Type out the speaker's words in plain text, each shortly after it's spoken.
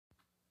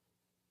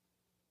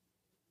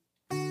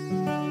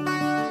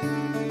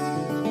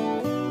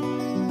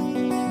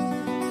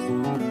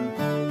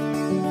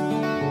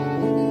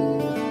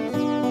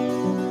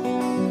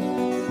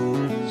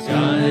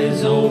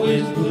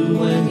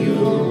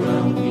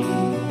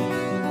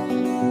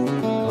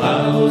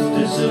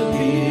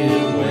disappear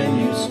when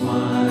you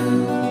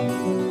smile.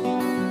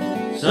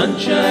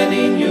 Sunshine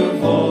in your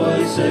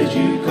voice as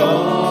you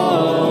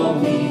call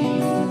me,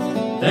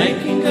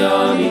 thanking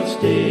God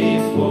each day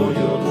for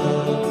your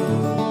love.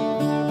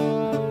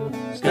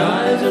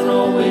 Skies are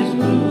always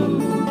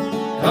blue,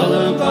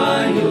 colored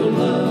by your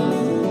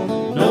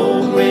love.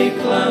 No gray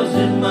clouds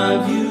in my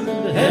view,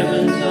 the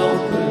heavens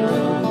open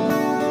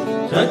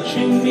up,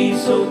 touching me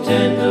so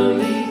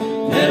tenderly,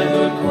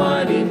 never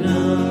quite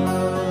enough.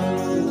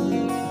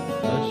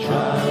 A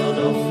child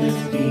of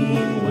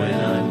 15 when I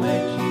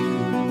met you,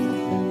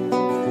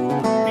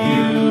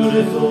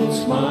 beautiful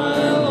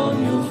smile on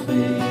your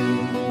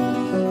face.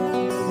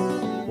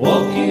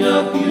 Walking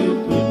up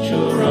you put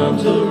your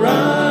arms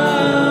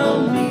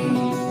around me,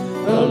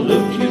 the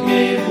look you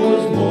gave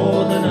was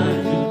more than I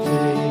could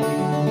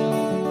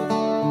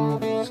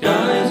take.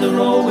 Skies are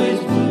always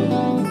blue,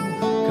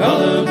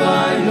 colored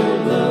by your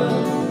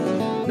love.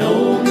 No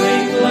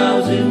gray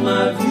clouds in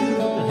my view,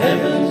 the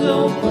heavens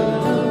open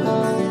up,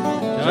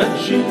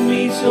 touching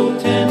me so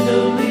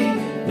tenderly,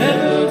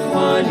 never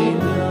quite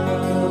enough.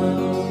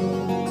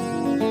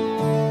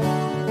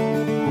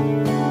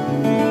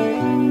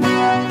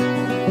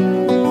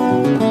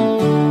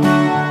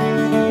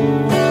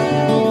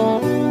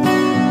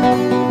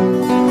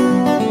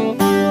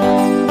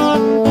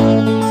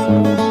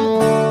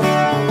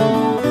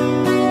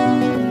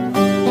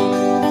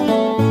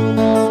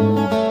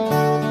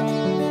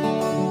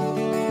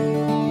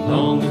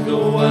 Long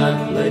ago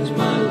I pledged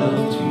my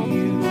love to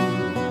you,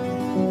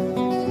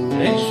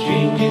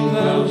 exchanging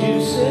vows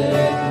you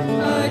said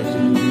I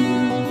do.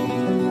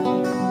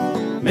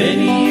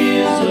 Many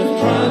years of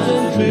trials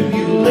and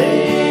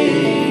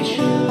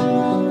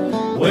tribulations,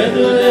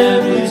 weathered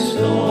every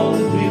storm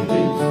we've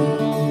been through.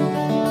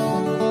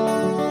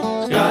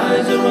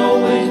 Skies are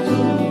always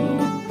blue,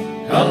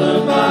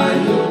 colored by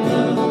your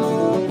love.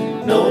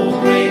 No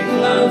gray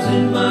clouds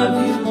in my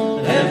view,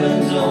 the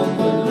heavens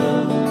open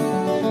up,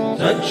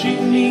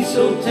 touching me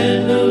so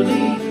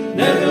tenderly,